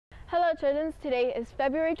Hello Trojans, today is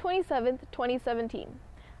February 27th, 2017.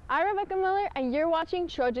 I'm Rebecca Miller and you're watching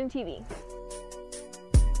Trojan TV.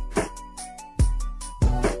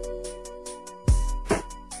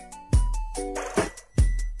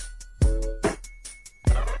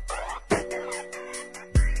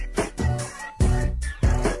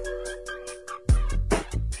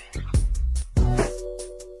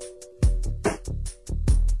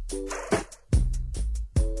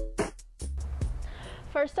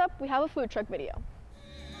 First up, we have a food truck video.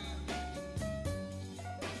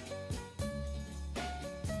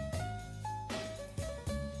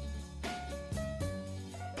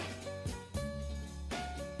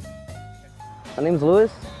 My name's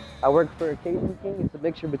Louis. I work for Cajun King. It's a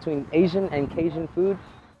mixture between Asian and Cajun food.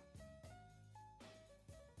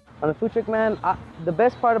 On a food truck, man, the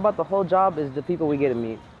best part about the whole job is the people we get to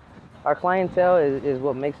meet. Our clientele is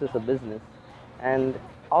what makes us a business. And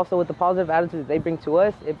also with the positive attitude that they bring to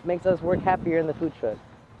us, it makes us work happier in the food truck.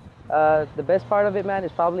 The best part of it, man,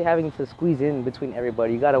 is probably having to squeeze in between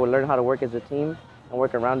everybody. You gotta learn how to work as a team and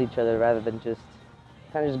work around each other rather than just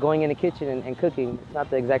kind of just going in the kitchen and cooking. It's not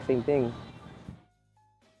the exact same thing.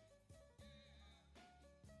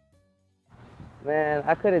 Man,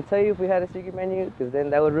 I couldn't tell you if we had a secret menu, because then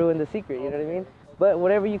that would ruin the secret, you know what I mean? But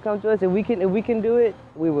whatever you come to us, if we can do it,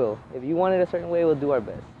 we will. If you want it a certain way, we'll do our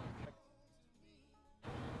best.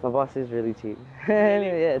 My boss is really cheap.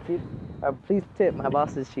 Yeah, please tip, my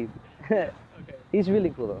boss is cheap. Okay. He's really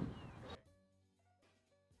cool though.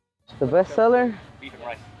 The best seller? Beef and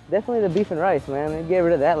rice. Definitely the beef and rice, man. We get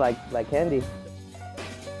rid of that like candy.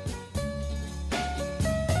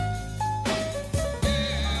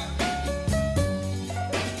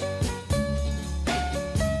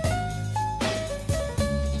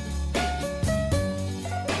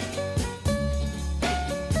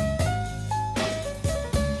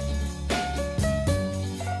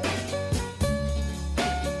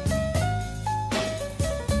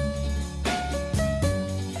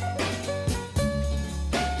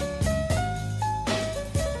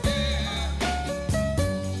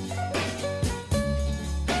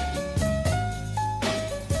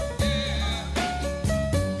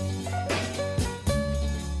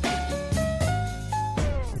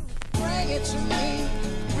 To me,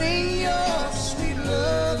 bring your sweet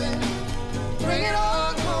loving, bring it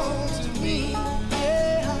all home to me.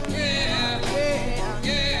 Yeah, yeah, yeah, yeah,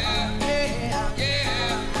 yeah,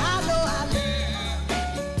 yeah. I know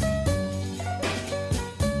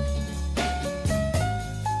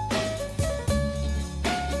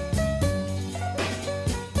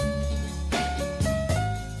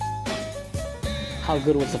How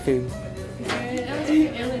good was the food?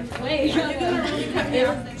 It was way.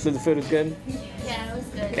 So the food was good? Yeah, it was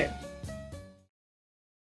good. Okay.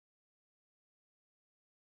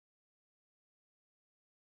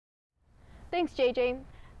 Thanks JJ.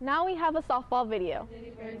 Now we have a softball video.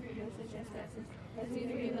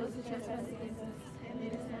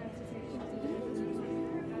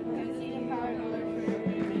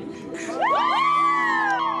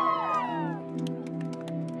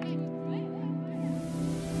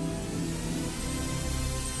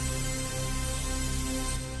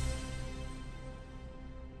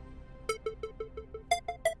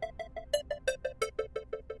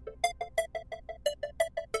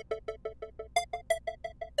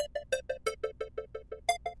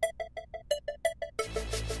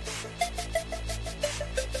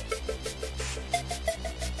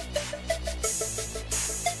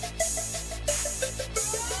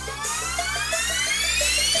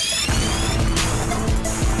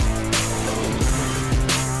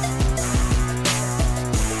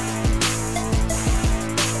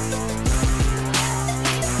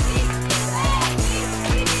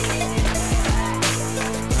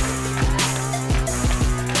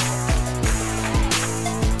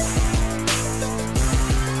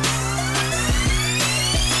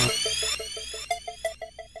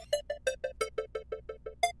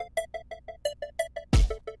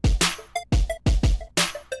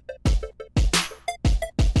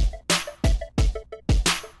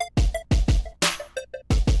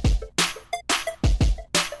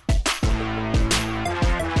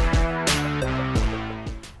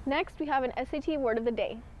 Next, we have an SAT word of the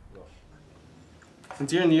day.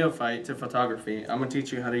 Since you're a neophyte to photography, I'm going to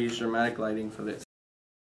teach you how to use dramatic lighting for this.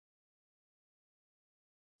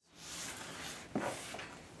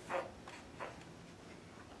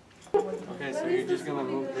 Okay, so you're just going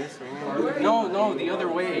to move this around. No, the other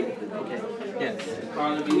way. Okay, yes.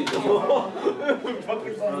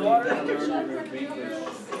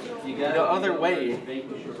 The other way.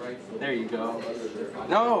 There you go.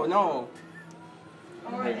 No.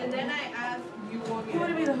 And then I asked, you want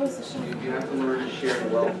to be the host of the show? You have to learn to share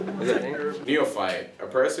well. Is that anger? Neophyte, a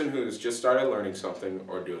person who's just started learning something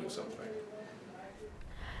or doing something.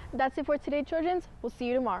 That's it for today, Trojans. We'll see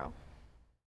you tomorrow.